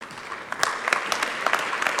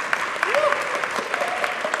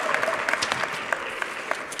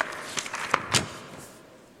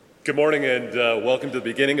Good morning and welcome to the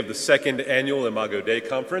beginning of the second annual Imago Dei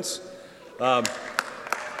Conference. Yeah,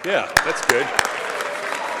 that's good.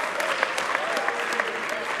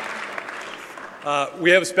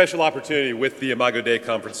 We have a special opportunity with the Imago Dei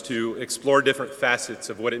Conference to explore different facets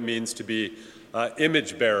of what it means to be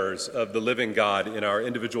image bearers of the living God in our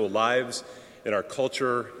individual lives, in our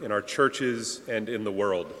culture, in our churches, and in the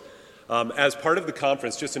world. As part of the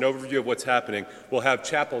conference, just an overview of what's happening, we'll have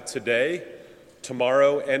chapel today,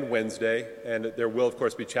 tomorrow, and Wednesday, and there will, of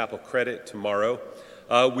course, be chapel credit tomorrow.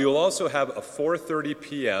 We will also have a 4:30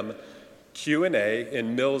 p.m. Q&A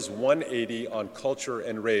in Mills 180 on culture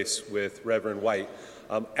and race with Reverend White.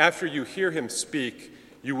 After you hear him speak,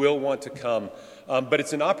 you will want to come, but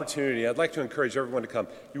it's an opportunity. I'd like to encourage everyone to come.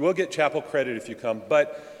 You will get chapel credit if you come,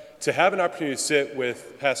 but to have an opportunity to sit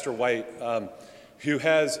with Pastor White, who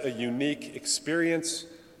has a unique experience,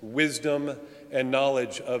 wisdom, and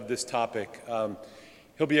knowledge of this topic,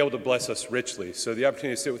 he'll be able to bless us richly. So the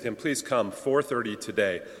opportunity to sit with him, please come, 4:30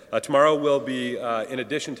 today. Tomorrow will be, in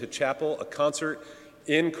addition to chapel, a concert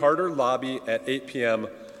in Carter Lobby at 8 p.m.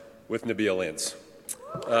 with Nabil Ince.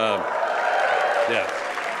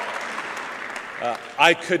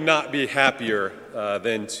 I could not be happier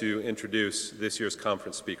than to introduce this year's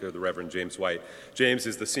conference speaker, the Reverend James White. James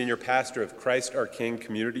is the senior pastor of Christ Our King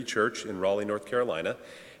Community Church in Raleigh, North Carolina.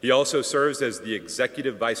 He also serves as the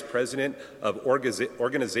executive vice president of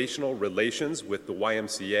organizational relations with the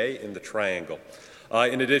YMCA in the Triangle.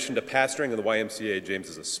 In addition to pastoring in the YMCA, James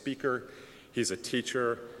is a speaker, he's a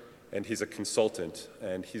teacher, and he's a consultant,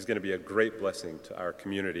 and he's going to be a great blessing to our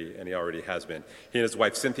community, and he already has been. He and his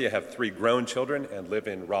wife Cynthia have 3 grown children and live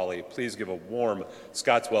in Raleigh. Please give a warm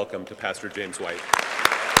Scots welcome to Pastor James White.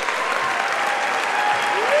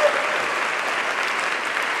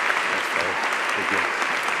 Thank you.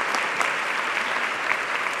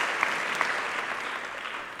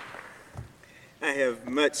 I have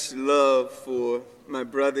much love for my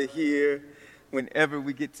brother here. Whenever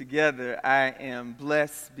we get together, I am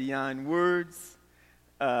blessed beyond words.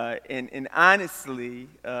 And honestly,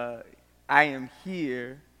 I am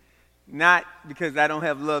here not because I don't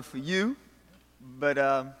have love for you, but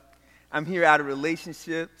I'm here out of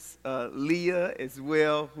relationships. Leah as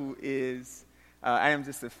well, who is, I am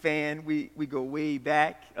just a fan. We go way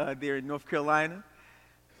back there in North Carolina.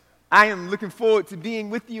 I am looking forward to being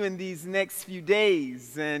with you in these next few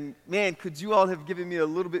days. And man, could you all have given me a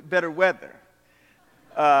little bit better weather?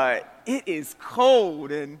 It is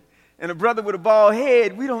cold, and a brother with a bald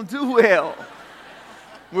head, we don't do well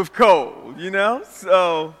with cold, you know?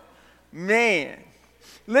 So, man.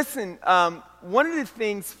 Listen, one of the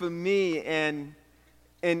things for me, and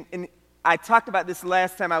I talked about this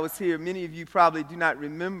last time I was here, many of you probably do not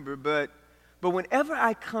remember, but whenever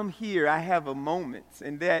I come here, I have a moment,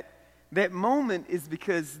 and that moment is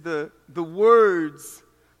because the words,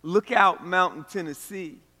 "Look Out Mountain,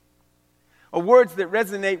 Tennessee," are words that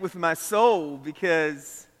resonate with my soul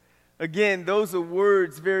because, again, those are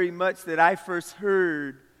words very much that I first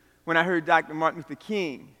heard when I heard Dr. Martin Luther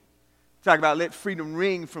King talk about "Let freedom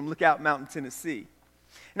ring from Lookout Mountain, Tennessee."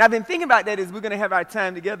 And I've been thinking about that as we're going to have our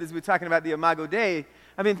time together as we're talking about the Imago Dei.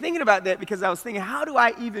 I've been thinking about that because I was thinking, how do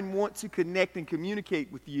I even want to connect and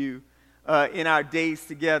communicate with you in our days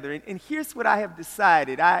together? And here's what I have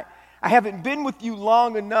decided. I haven't been with you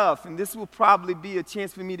long enough, and this will probably be a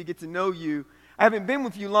chance for me to get to know you. I haven't been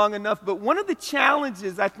with you long enough, but one of the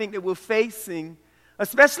challenges I think that we're facing,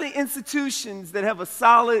 especially institutions that have a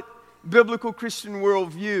solid biblical Christian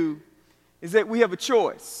worldview, is that we have a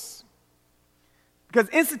choice. Because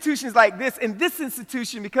institutions like this, and this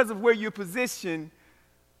institution, because of where you're positioned,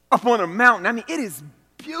 up on a mountain, I mean, it is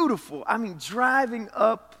beautiful. I mean, driving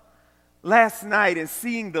up last night and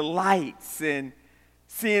seeing the lights and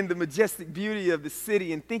seeing the majestic beauty of the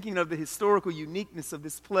city and thinking of the historical uniqueness of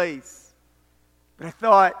this place. But I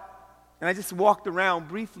thought, and I just walked around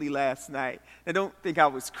briefly last night. I don't think I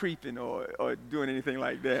was creeping or doing anything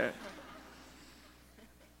like that.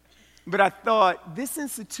 But I thought, this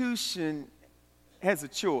institution has a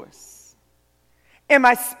choice. Am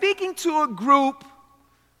I speaking to a group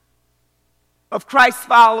of Christ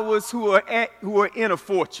followers who are in a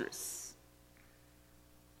fortress?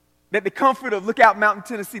 That the comfort of Lookout Mountain,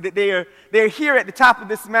 Tennessee, that they're here at the top of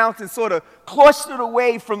this mountain, sort of clustered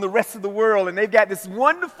away from the rest of the world, and they've got this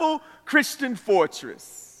wonderful Christian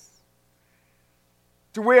fortress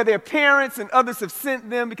to where their parents and others have sent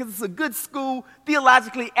them because it's a good school,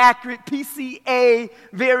 theologically accurate, PCA,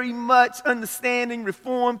 very much understanding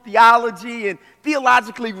Reformed theology and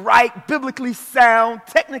theologically right, biblically sound,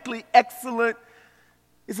 technically excellent.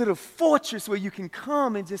 Is it a fortress where you can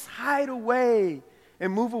come and just hide away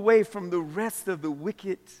and move away from the rest of the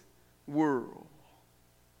wicked world?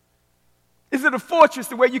 Is it a fortress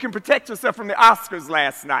the way you can protect yourself from the Oscars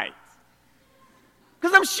last night?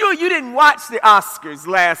 Because I'm sure you didn't watch the Oscars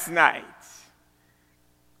last night.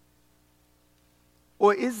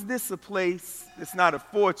 Or is this a place that's not a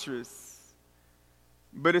fortress,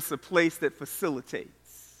 but it's a place that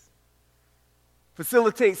facilitates?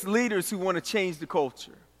 Facilitates leaders who want to change the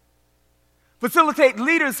culture. Facilitate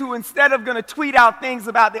leaders who, instead of going to tweet out things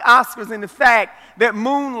about the Oscars and the fact that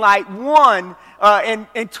Moonlight won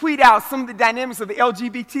and tweet out some of the dynamics of the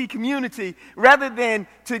LGBT community, rather than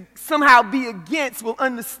to somehow be against, will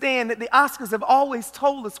understand that the Oscars have always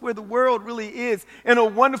told us where the world really is in a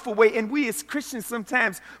wonderful way, and we as Christians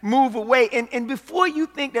sometimes move away. And before you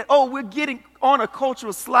think that, oh, we're getting on a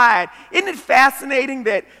cultural slide, isn't it fascinating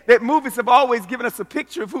that movies have always given us a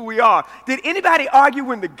picture of who we are? Did anybody argue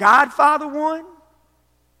when The Godfather won?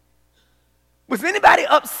 Was anybody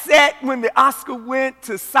upset when the Oscar went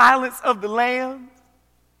to Silence of the Lambs?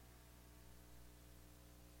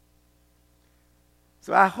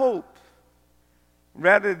 So I hope,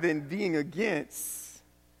 rather than being against,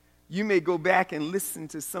 you may go back and listen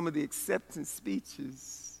to some of the acceptance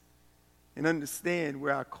speeches and understand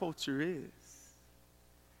where our culture is.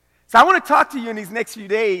 So I want to talk to you in these next few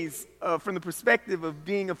days from the perspective of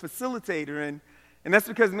being a facilitator, and that's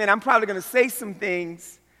because, man, I'm probably going to say some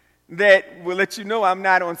things that will let you know I'm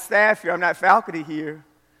not on staff here, I'm not faculty here.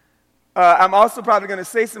 I'm also probably going to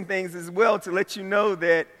say some things as well to let you know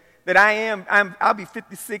that I'll be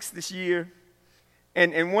 56 this year,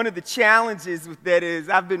 and one of the challenges with that is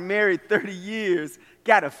I've been married 30 years.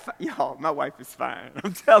 Y'all, my wife is fine,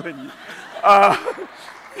 I'm telling you.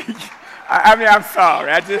 I'm sorry.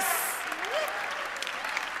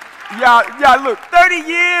 Y'all, look, 30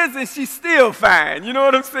 years and she's still fine. You know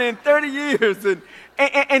what I'm saying? 30 years and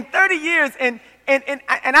 30 years and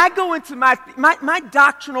I go into my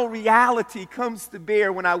doctrinal reality comes to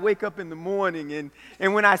bear when I wake up in the morning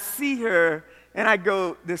and when I see her and I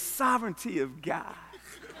go, the sovereignty of God.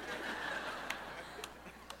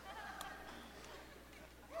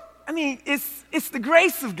 I mean, it's the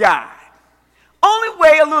grace of God. Only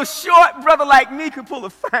way a little short brother like me could pull a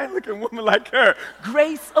fine-looking woman like her.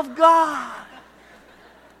 Grace of God.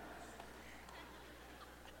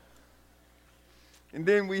 And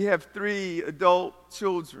then we have 3 adult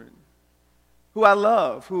children who I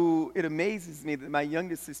love, who it amazes me that my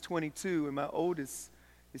youngest is 22 and my oldest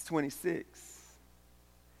is 26.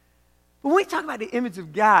 But when we talk about the image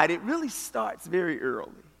of God, it really starts very early.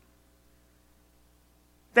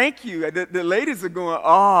 Thank you. The ladies are going,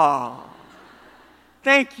 oh.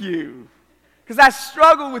 Thank you. Because I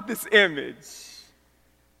struggle with this image.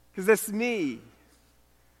 Because that's me.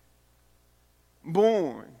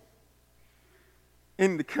 Born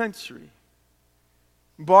in the country.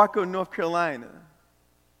 Barco, North Carolina.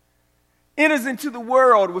 Enters into the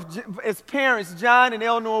world with his parents, John and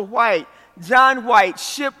Eleanor White. John White,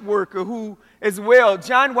 ship worker, who as well,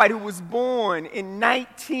 John White, who was born in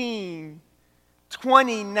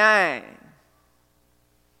 1929.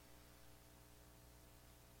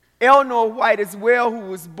 Eleanor White as well, who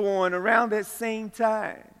was born around that same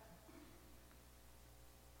time.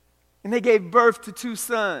 And they gave birth to 2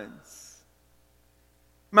 sons.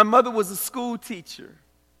 My mother was a school teacher.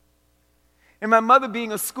 And my mother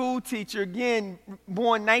being a school teacher, again,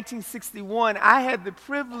 born 1961, I had the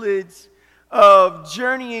privilege of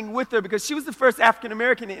journeying with her because she was the first African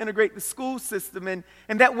American to integrate the school system, and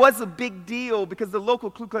that was a big deal because the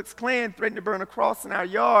local Ku Klux Klan threatened to burn a cross in our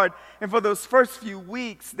yard, and for those first few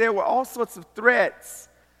weeks there were all sorts of threats.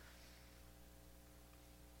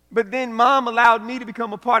 But then Mom allowed me to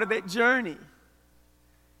become a part of that journey,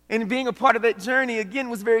 and being a part of that journey again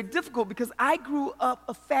was very difficult because I grew up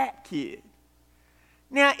a fat kid.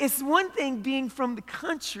 Now it's one thing being from the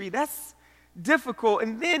country, that's difficult,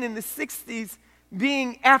 and then in the 60s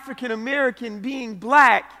being African American, being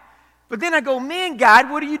black, but then I go, man, God,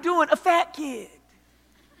 what are you doing? A fat kid,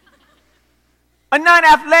 a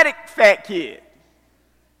non-athletic fat kid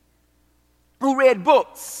who read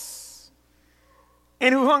books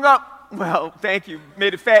and who hung up, well, thank you, may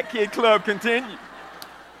the Fat Kid Club continue.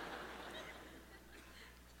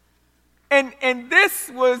 And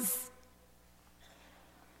this was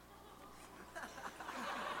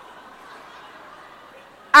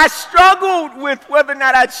I struggled with whether or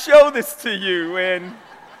not I'd show this to you, and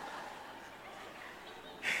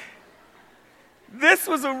this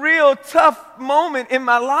was a real tough moment in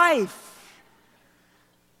my life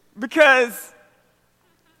because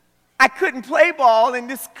I couldn't play ball, and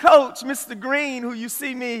this coach, Mr. Green, who you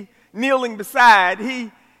see me kneeling beside,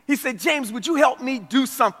 he said, James, would you help me do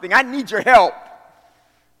something? I need your help.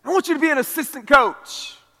 I want you to be an assistant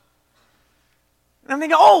coach. And I'm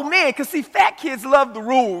thinking, oh man, because see, fat kids love the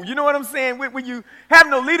rule. You know what I'm saying? When you have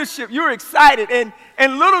no leadership, you're excited.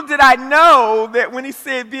 And little did I know that when he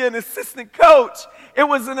said be an assistant coach, it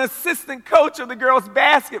was an assistant coach of the girls'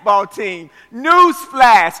 basketball team.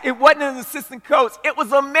 Newsflash, it wasn't an assistant coach, it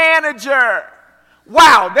was a manager.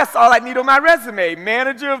 Wow, that's all I need on my resume.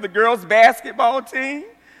 Manager of the girls' basketball team,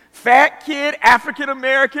 fat kid, African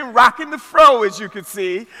American, rocking the fro, as you can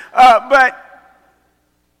see. But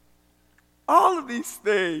all of these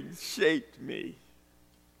things shaped me.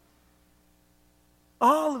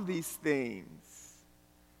 All of these things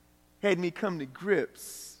had me come to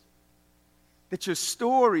grips that your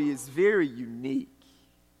story is very unique.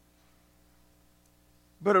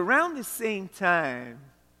 But around the same time,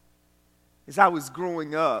 as I was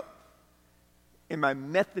growing up in my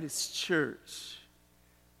Methodist church,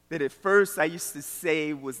 that at first I used to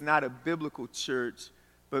say was not a biblical church,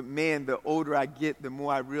 but man, the older I get, the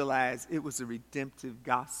more I realize it was a redemptive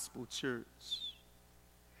gospel church.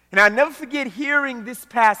 And I'll never forget hearing this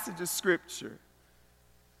passage of Scripture.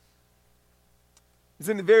 It's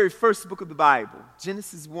in the very first book of the Bible,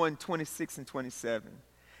 Genesis 1:26 and 27.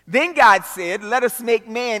 Then God said, let us make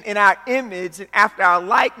man in our image and after our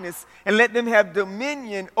likeness, and let them have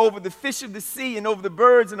dominion over the fish of the sea, and over the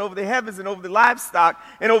birds, and over the heavens, and over the livestock,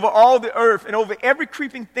 and over all the earth, and over every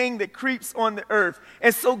creeping thing that creeps on the earth.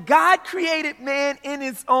 And so God created man in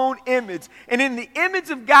his own image, and in the image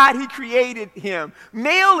of God he created him.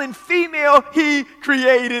 Male and female he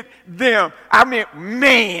created them. I mean,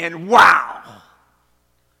 man, wow.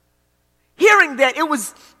 Hearing that, it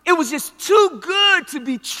was just too good to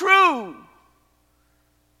be true.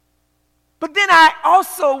 But then I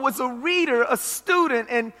also was a reader, a student,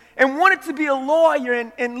 and wanted to be a lawyer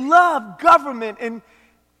and loved government. And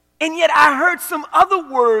yet I heard some other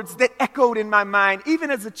words that echoed in my mind, even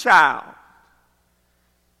as a child.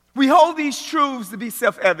 We hold these truths to be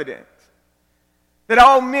self-evident, that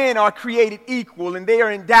all men are created equal and they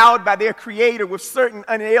are endowed by their Creator with certain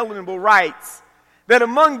unalienable rights, that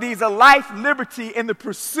among these are life, liberty, and the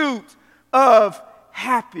pursuit of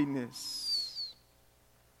happiness.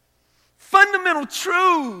 Fundamental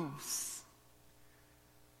truths.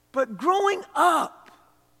 But growing up,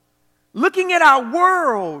 looking at our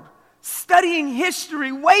world, studying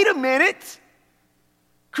history, wait a minute.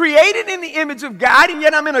 Created in the image of God, and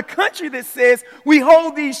yet I'm in a country that says we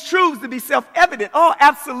hold these truths to be self-evident. Oh,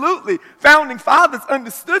 absolutely. Founding fathers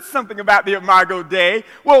understood something about the Imago Dei.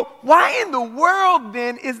 Well, why in the world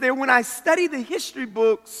then is there, when I study the history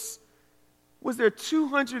books, was there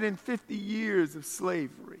 250 years of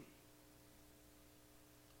slavery?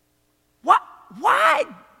 Why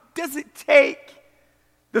does it take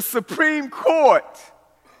the Supreme Court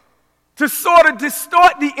to sort of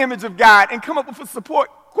distort the image of God and come up with a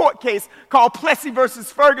court case called Plessy versus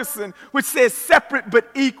Ferguson, which says separate but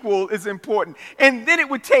equal is important? And then it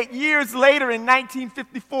would take years later in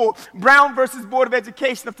 1954, Brown versus Board of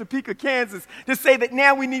Education of Topeka, Kansas, to say that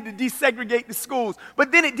now we need to desegregate the schools.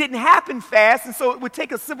 But then it didn't happen fast, and so it would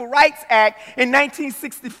take a Civil Rights Act in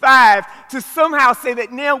 1965 to somehow say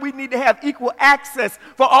that now we need to have equal access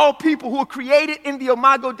for all people who are created in the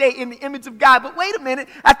Imago Dei, in the image of God. But wait a minute,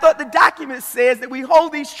 I thought the document says that we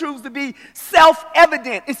hold these truths to be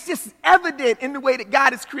self-evident. It's just evident in the way that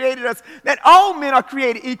God has created us that all men are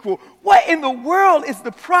created equal. What in the world is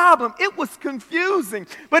the problem? It was confusing,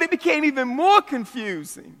 but it became even more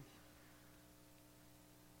confusing.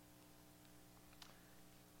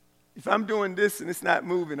 If I'm doing this and it's not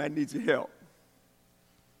moving, I need your help.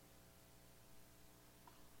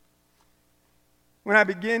 When I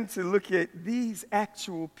begin to look at these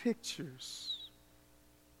actual pictures,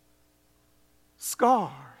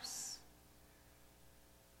 scars,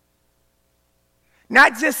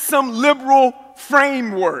 not just some liberal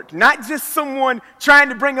framework, not just someone trying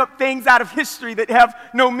to bring up things out of history that have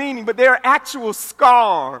no meaning, but there are actual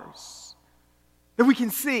scars that we can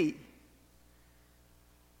see.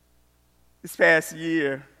 This past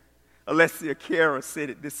year, Alessia Cara said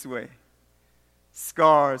it this way: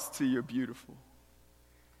 scars till you're beautiful.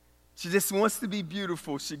 She just wants to be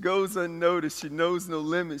beautiful. She goes unnoticed. She knows no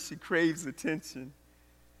limits. She craves attention.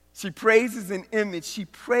 She praises an image. She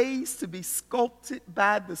prays to be sculpted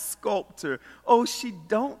by the sculptor. Oh, she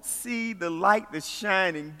don't see the light that's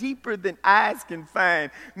shining deeper than eyes can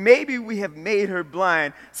find. Maybe we have made her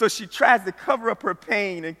blind. So she tries to cover up her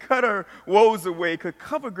pain and cut her woes away, because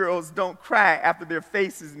cover girls don't cry after their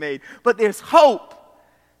face is made. But there's hope.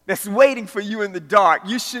 that's waiting for you in the dark.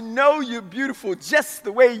 You should know you're beautiful just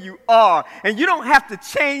the way you are. And you don't have to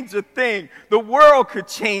change a thing. The world could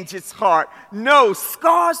change its heart. No,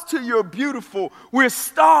 scars to your beautiful. We're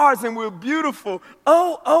stars and we're beautiful.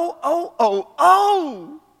 Oh, oh, oh, oh,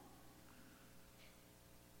 oh.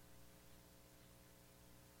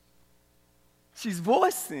 She's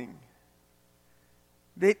voicing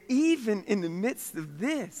that even in the midst of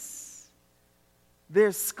this,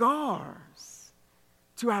 there's scars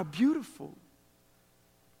to our beautiful.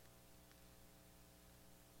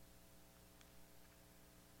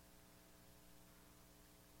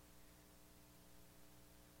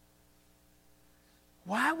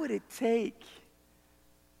 Why would it take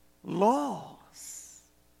laws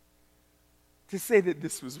to say that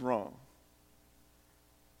this was wrong?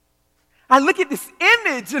 I look at this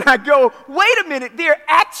image and I go, wait a minute, they're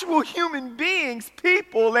actual human beings,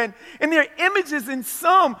 people, and there are images in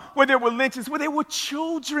some where there were lynchings, where there were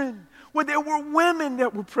children, where there were women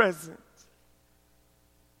that were present.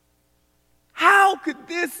 How could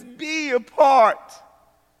this be a part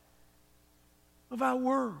of our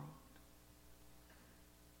world?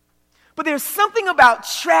 But there's something about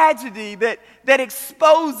tragedy that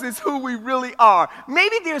exposes who we really are.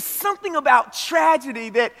 Maybe there's something about tragedy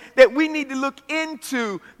that we need to look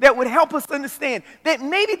into that would help us understand that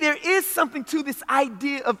maybe there is something to this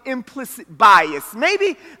idea of implicit bias.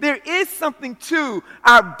 Maybe there is something to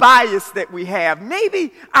our bias that we have.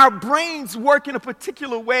 Maybe our brains work in a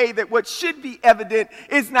particular way that what should be evident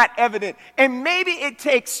is not evident. And maybe it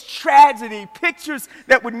takes tragedy, pictures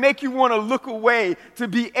that would make you want to look away to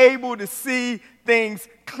be able to see things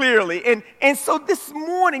clearly. And so this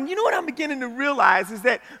morning, you know what I'm beginning to realize is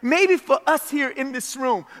that maybe for us here in this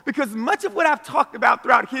room, because much of what I've talked about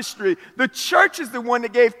throughout history, the church is the one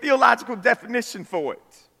that gave theological definition for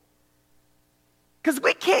it. Because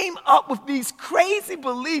we came up with these crazy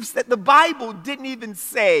beliefs that the Bible didn't even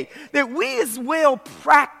say, that we as well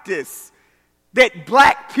practice that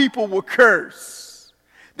black people were cursed.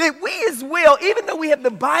 That we as well, even though we have the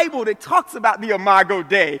Bible that talks about the Imago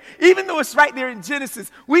Dei, even though it's right there in Genesis,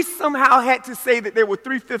 we somehow had to say that there were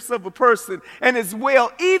 3/5 of a person. And as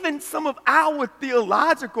well, even some of our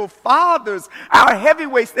theological fathers, our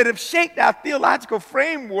heavyweights that have shaped our theological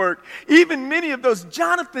framework, even many of those,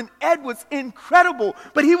 Jonathan Edwards, incredible,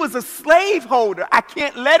 but he was a slaveholder. I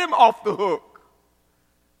can't let him off the hook.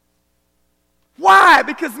 Why?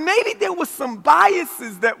 Because maybe there were some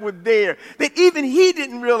biases that were there that even he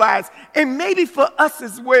didn't realize, and maybe for us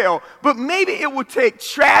as well. But maybe it will take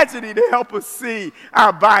tragedy to help us see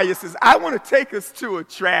our biases. I want to take us to a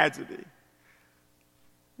tragedy.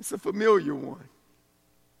 It's a familiar one.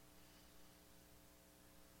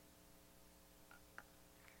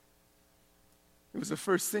 It was a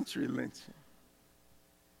first century lynching.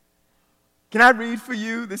 Can I read for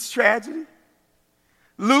you this tragedy?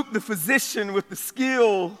 Luke, the physician with the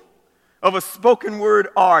skill of a spoken word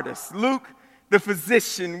artist. Luke, the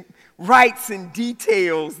physician, writes in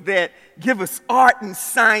details that give us art and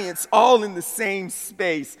science all in the same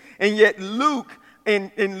space. And yet Luke,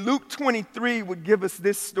 in Luke 23, would give us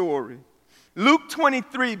this story. Luke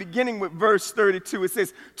 23, beginning with verse 32, it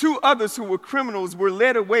says, 2 others who were criminals were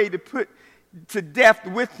led away to put to death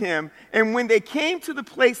with him. And when they came to the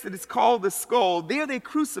place that is called the Skull, there they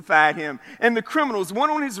crucified him and the criminals, one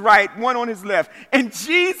on his right, one on his left. And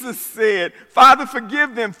Jesus said, Father,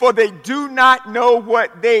 forgive them, for they do not know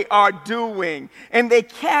what they are doing. And they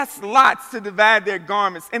cast lots to divide their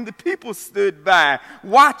garments. And the people stood by,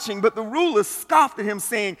 watching. But the rulers scoffed at him,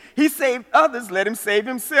 saying, he saved others, let him save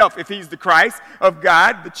himself, if he's the Christ of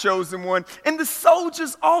God, the chosen one. And the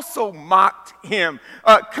soldiers also mocked him,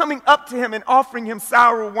 coming up to him and offering him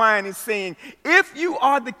sour wine and saying, if you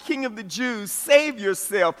are the King of the Jews, save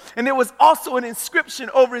yourself. And there was also an inscription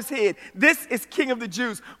over his head, this is King of the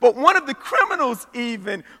Jews. But one of the criminals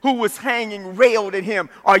even who was hanging railed at him,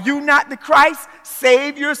 are you not the Christ?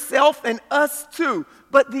 Save yourself and us too.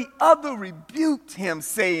 But the other rebuked him,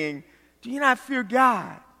 saying, do you not fear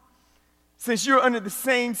God, since you're under the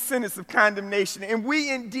same sentence of condemnation? And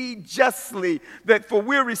we indeed justly, that for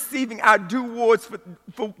we're receiving our due rewards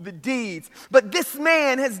for the deeds. But this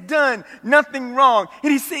man has done nothing wrong.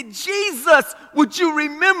 And he said, Jesus, would you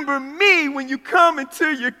remember me when you come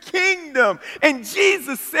into your kingdom? And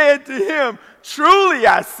Jesus said to him, truly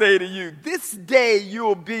I say to you, this day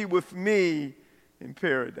you'll be with me in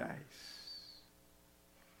paradise.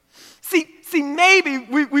 See, maybe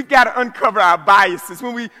we've got to uncover our biases.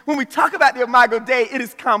 When we talk about the Imago Dei, it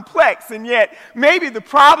is complex, and yet maybe the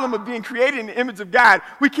problem of being created in the image of God,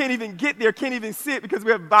 we can't even get there, can't even see it because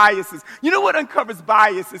we have biases. You know what uncovers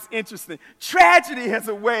bias is interesting. Tragedy has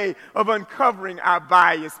a way of uncovering our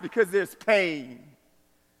bias because there's pain.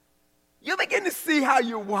 You begin to see how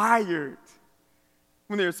you're wired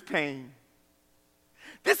when there's pain.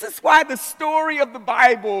 This is why the story of the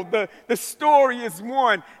Bible, the story is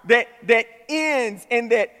one that ends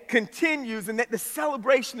and that continues, and that the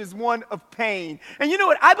celebration is one of pain. And you know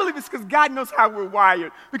what? I believe it's because God knows how we're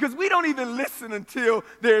wired, because we don't even listen until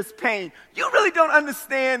there's pain. You really don't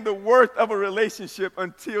understand the worth of a relationship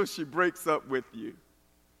until she breaks up with you.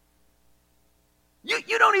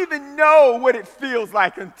 You don't even know what it feels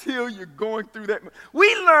like until you're going through that.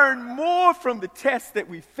 We learn more from the tests that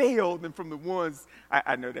we failed than from the ones,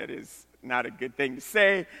 I know that is not a good thing to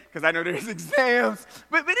say because I know there's exams,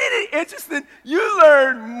 but isn't it interesting? You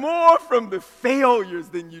learn more from the failures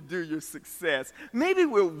than you do your success. Maybe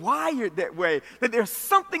we're wired that way, that there's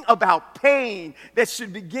something about pain that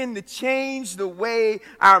should begin to change the way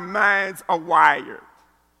our minds are wired.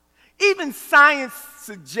 Even science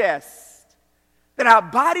suggests that our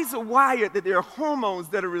bodies are wired, that there are hormones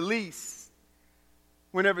that are released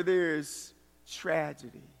whenever there's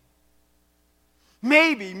tragedy.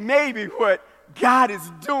 Maybe what God is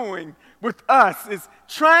doing with us is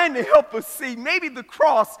trying to help us see maybe the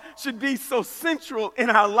cross should be so central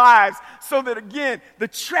in our lives so that, again, the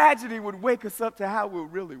tragedy would wake us up to how we're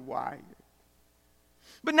really wired.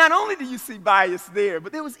 But not only do you see bias there,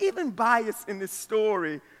 but there was even bias in this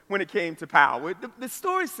story when it came to power. The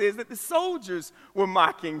story says that the soldiers were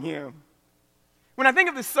mocking him. When I think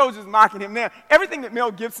of the soldiers mocking him now, everything that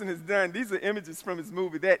Mel Gibson has done, these are images from his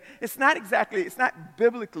movie, that it's not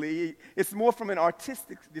biblically, it's more from an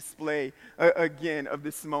artistic display, again, of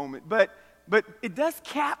this moment. But it does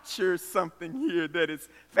capture something here that is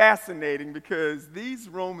fascinating, because these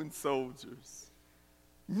Roman soldiers,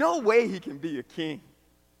 no way he can be a king,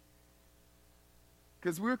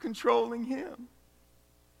 because we're controlling him.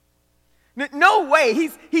 No way.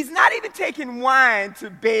 He's not even taking wine to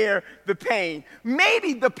bear the pain.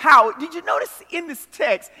 Maybe the power. Did you notice in this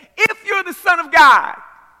text, if you're the Son of God?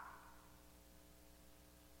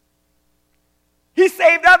 He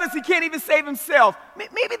saved others. He can't even save himself.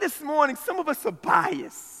 Maybe this morning some of us are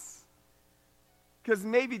biased because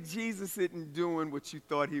maybe Jesus isn't doing what you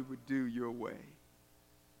thought he would do your way.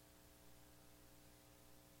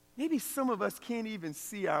 Maybe some of us can't even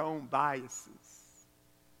see our own biases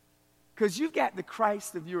because you've got the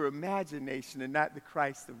Christ of your imagination and not the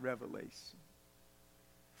Christ of revelation.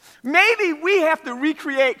 Maybe we have to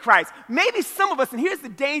recreate Christ. Maybe some of us, and here's the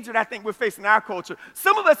danger that I think we're facing in our culture,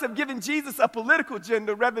 some of us have given Jesus a political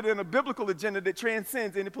agenda rather than a biblical agenda that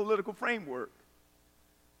transcends any political framework.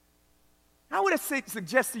 I would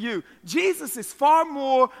suggest to you, Jesus is far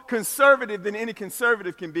more conservative than any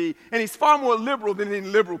conservative can be, and he's far more liberal than any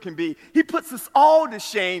liberal can be. He puts us all to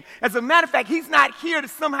shame. As a matter of fact, he's not here to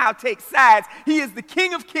somehow take sides. He is the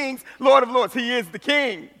King of Kings, Lord of Lords. He is the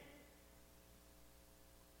King.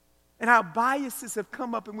 And our biases have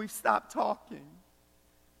come up and we've stopped talking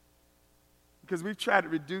because we've tried to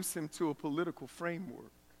reduce him to a political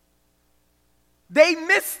framework. They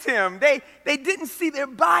missed him. They didn't see their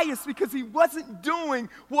bias because he wasn't doing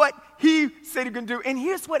what he said he was going to do. And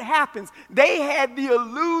here's what happens. They had the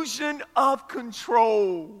illusion of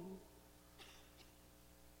control.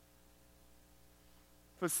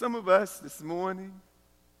 For some of us this morning,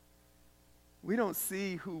 we don't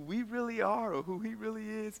see who we really are or who he really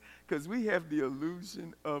is because we have the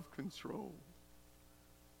illusion of control.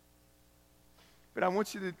 But I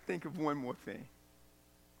want you to think of one more thing.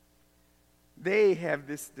 They have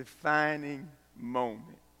this defining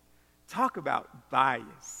moment. Talk about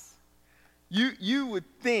bias. You would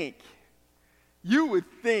think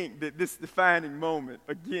that this defining moment,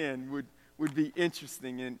 again, would be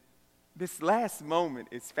interesting. And this last moment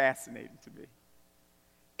is fascinating to me.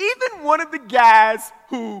 Even one of the guys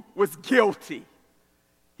who was guilty,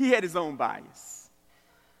 he had his own bias.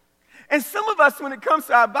 And some of us, when it comes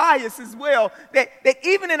to our bias as well, that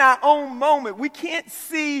even in our own moment, we can't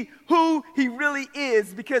see who he really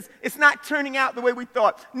is because it's not turning out the way we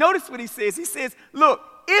thought. Notice what he says. He says, look,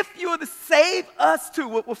 if you're to save us too,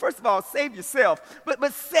 well, first of all, save yourself,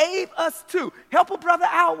 but save us too. Help a brother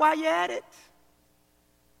out while you're at it.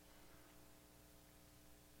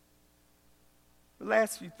 The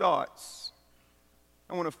last few thoughts,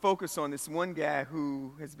 I want to focus on this one guy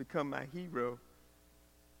who has become my hero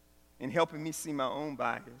in helping me see my own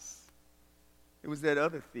bias. It was that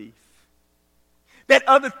other thief. That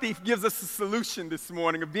other thief gives us a solution this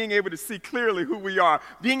morning of being able to see clearly who we are,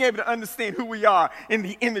 being able to understand who we are in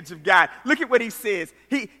the image of God. Look at what he says.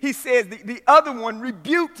 He says the other one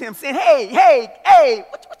rebuked him, saying, hey,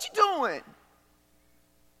 what you doing?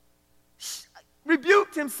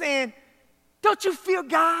 Rebuked him, saying, don't you fear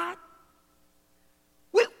God?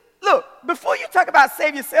 Look, before you talk about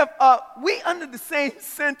save yourself, we under the same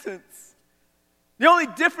sentence. The only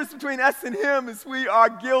difference between us and him is we are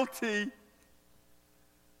guilty.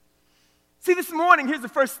 See, this morning, here's the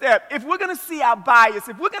first step. If we're going to see our bias,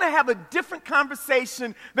 if we're going to have a different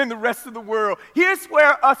conversation than the rest of the world, here's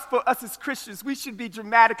where for us as Christians, we should be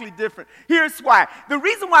dramatically different. Here's why. The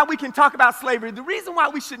reason why we can talk about slavery, the reason why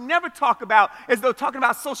we should never talk about as though talking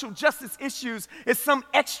about social justice issues is some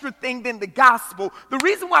extra thing than the gospel, the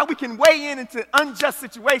reason why we can weigh in into unjust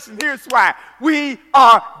situations, here's why. We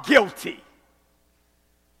are guilty.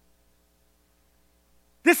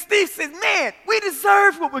 This thief says, man, we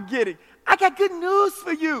deserve what we're getting. I got good news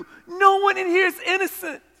for you. No one in here is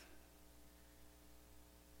innocent.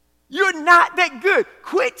 You're not that good.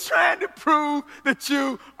 Quit trying to prove that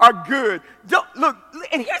you are good. Look,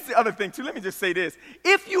 and here's the other thing, too. Let me just say this.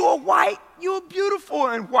 If you are white, you are beautiful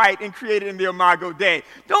and white and created in the Imago Dei.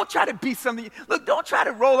 Don't try to be something. Look, don't try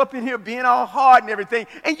to roll up in here being all hard and everything.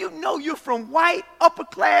 And you know you're from white,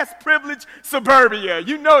 upper-class, privileged suburbia.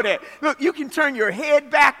 You know that. Look, you can turn your head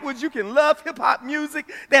backwards. You can love hip-hop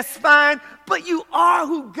music. That's fine. But you are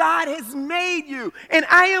who God has made you. And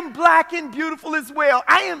I am black and beautiful as well.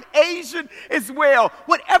 I am Asian as well.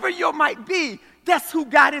 Whatever you might be, that's who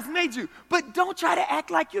God has made you. But don't try to act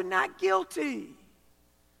like you're not guilty.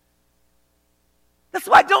 That's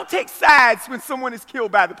why don't take sides when someone is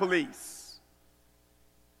killed by the police.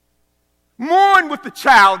 Mourn with the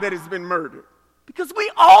child that has been murdered, because we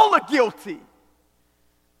all are guilty.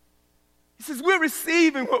 He says, we're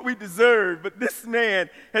receiving what we deserve, but this man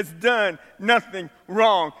has done nothing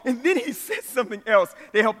wrong. And then he says something else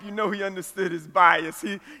to help you know he understood his bias.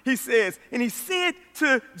 He says, and he said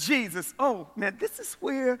to Jesus, oh, now this is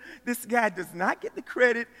where this guy does not get the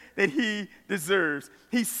credit that he deserves.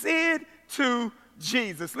 He said to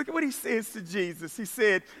Jesus, look at what he says to Jesus. He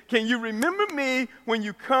said, can you remember me when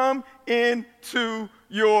you come into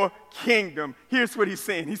your kingdom? Here's what he's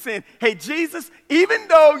saying. He's saying, hey, Jesus, even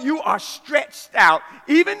though you are stretched out,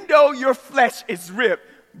 even though your flesh is ripped,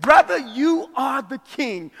 brother, you are the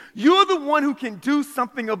king. You're the one who can do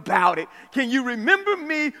something about it. Can you remember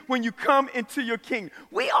me when you come into your kingdom?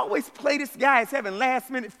 We always play this guy as having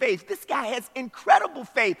last-minute faith. This guy has incredible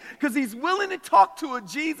faith because he's willing to talk to a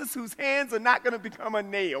Jesus whose hands are not going to become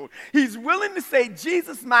unnailed. He's willing to say,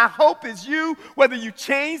 Jesus, my hope is you, whether you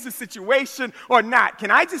change the situation or not. Can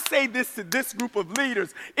I just say this to this group of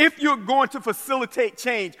leaders? If you're going to facilitate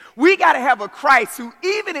change, we got to have a Christ who,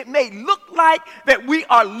 even it may look like that we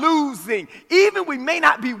are losing, even we may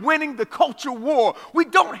not be winning the culture war, we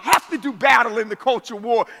don't have to do battle in the culture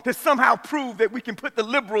war to somehow prove that we can put the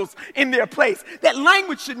liberals in their place. That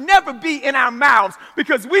language should never be in our mouths,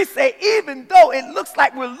 because we say even though it looks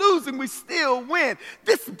like we're losing, we still win.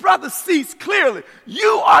 This brother sees clearly,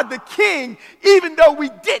 you are the king, even though we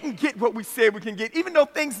didn't get what we said we can get, even though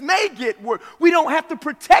things may get worse. We don't have to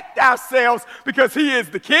protect ourselves because he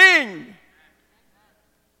is the king.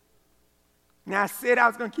 Now, I said I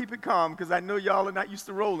was going to keep it calm because I know y'all are not used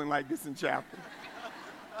to rolling like this in chapel.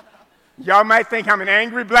 Y'all might think I'm an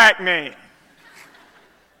angry black man.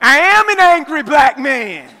 I am an angry black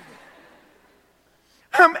man.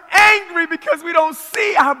 I'm angry because we don't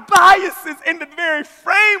see our biases in the very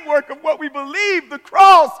framework of what we believe. The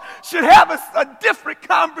cross should have a different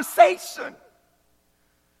conversation.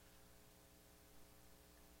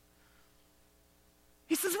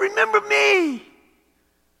 He says, remember me.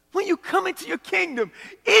 When you come into your kingdom,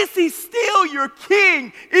 is he still your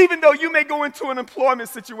king, even though you may go into an employment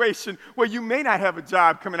situation where you may not have a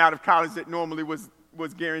job coming out of college that normally was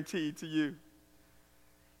guaranteed to you?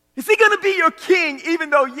 Is he going to be your king, even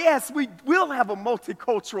though, yes, we will have a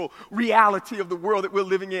multicultural reality of the world that we're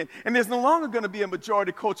living in, and there's no longer going to be a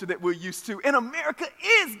majority culture that we're used to, and America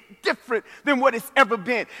is different than what it's ever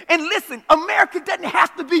been. And listen, America doesn't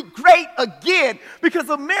have to be great again, because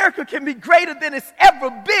America can be greater than it's ever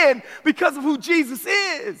been because of who Jesus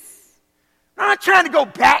is. I'm not trying to go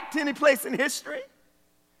back to any place in history.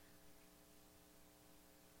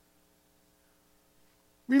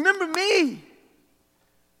 Remember me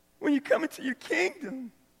when you come into your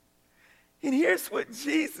kingdom. And here's what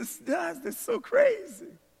Jesus does that's so crazy.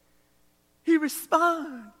 He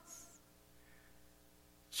responds.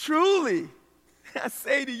 Truly, I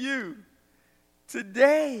say to you,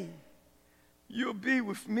 today you'll be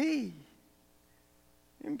with me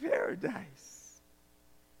in paradise.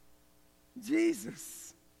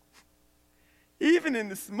 Jesus, even in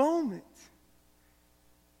this moment,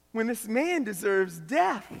 when this man deserves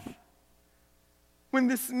death, when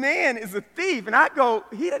this man is a thief, and I go,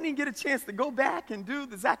 he doesn't even get a chance to go back and do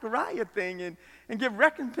the Zechariah thing and give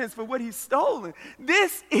recompense for what he's stolen.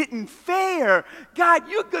 This isn't fair. God,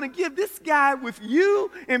 you're going to give this guy with you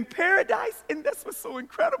in paradise? And that's what's so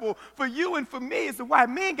incredible for you and for me is why,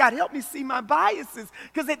 man, God, help me see my biases.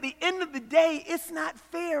 Because at the end of the day, it's not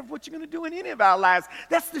fair of what you're going to do in any of our lives.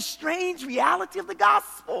 That's the strange reality of the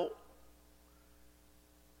gospel.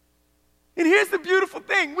 And here's the beautiful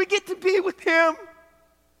thing. We get to be with him.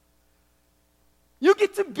 You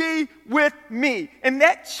get to be with me. And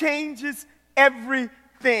that changes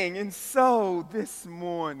everything. And so this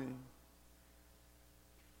morning,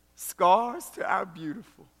 scars to our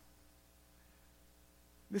beautiful.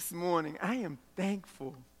 This morning, I am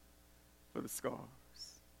thankful for the scars.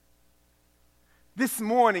 This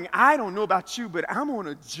morning, I don't know about you, but I'm on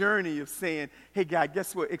a journey of saying, hey, God,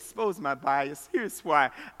 guess what? Expose my bias. Here's why.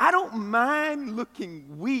 I don't mind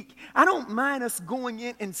looking weak. I don't mind us going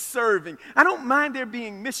in and serving. I don't mind there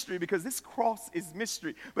being mystery because this cross is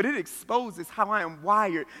mystery, but it exposes how I am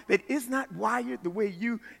wired that is not wired the way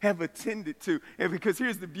you have attended to. And because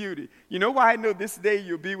here's the beauty. You know why I know this day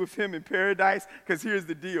you'll be with him in paradise? Because here's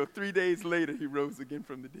the deal. 3 days later, he rose again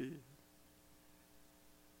from the dead.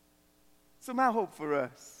 So my hope for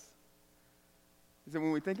us is that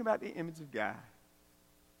when we think about the image of God,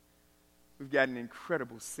 we've got an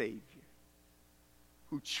incredible Savior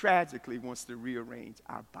who tragically wants to rearrange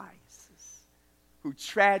our biases, who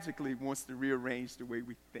tragically wants to rearrange the way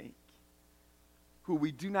we think, who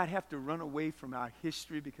we do not have to run away from our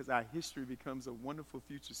history because our history becomes a wonderful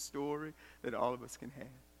future story that all of us can have.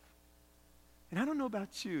 And I don't know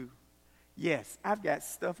about you. Yes, I've got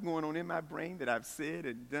stuff going on in my brain that I've said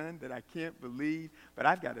and done that I can't believe, but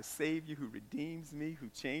I've got a Savior who redeems me, who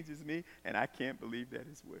changes me, and I can't believe that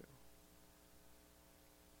as well.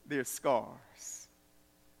 They're scars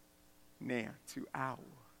now to our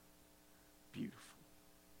beautiful.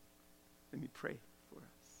 Let me pray for us.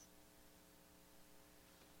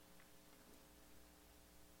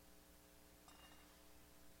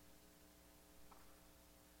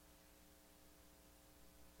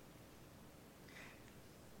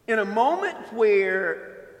 In a moment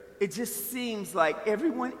where it just seems like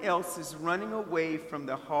everyone else is running away from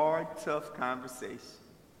the hard, tough conversation.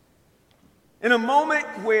 In a moment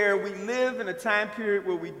where we live in a time period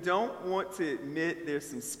where we don't want to admit there's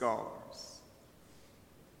some scars.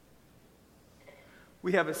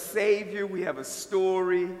 We have a Savior, we have a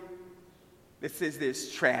story that says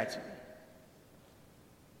there's tragedy.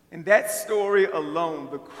 And that story alone,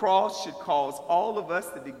 the cross, should cause all of us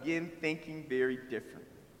to begin thinking very differently.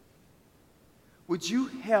 Would you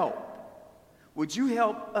help? Would you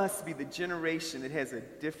help us be the generation that has a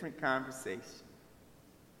different conversation?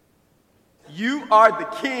 You are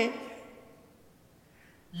the king.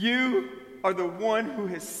 You are the one who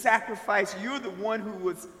has sacrificed. You're the one who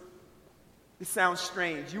was, it sounds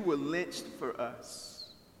strange, you were lynched for us.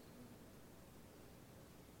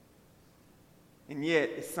 And yet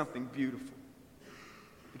it's something beautiful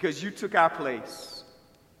because you took our place.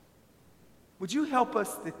 Would you help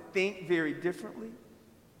us to think very differently?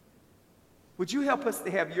 Would you help us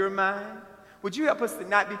to have your mind? Would you help us to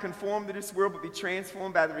not be conformed to this world, but be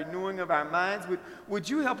transformed by the renewing of our minds? Would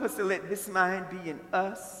you help us to let this mind be in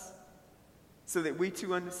us so that we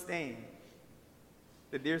too understand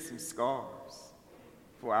that there's some scars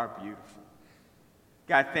for our beautiful?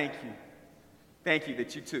 God, thank you. Thank you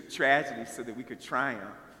that you took tragedy so that we could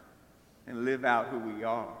triumph and live out who we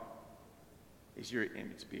are as your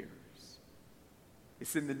image bearers.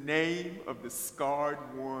 It's in the name of the scarred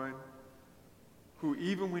one who,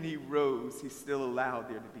 even when he rose, he still allowed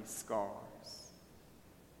there to be scars.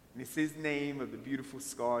 And it's his name of the beautiful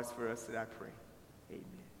scars for us that I pray.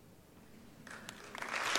 Amen.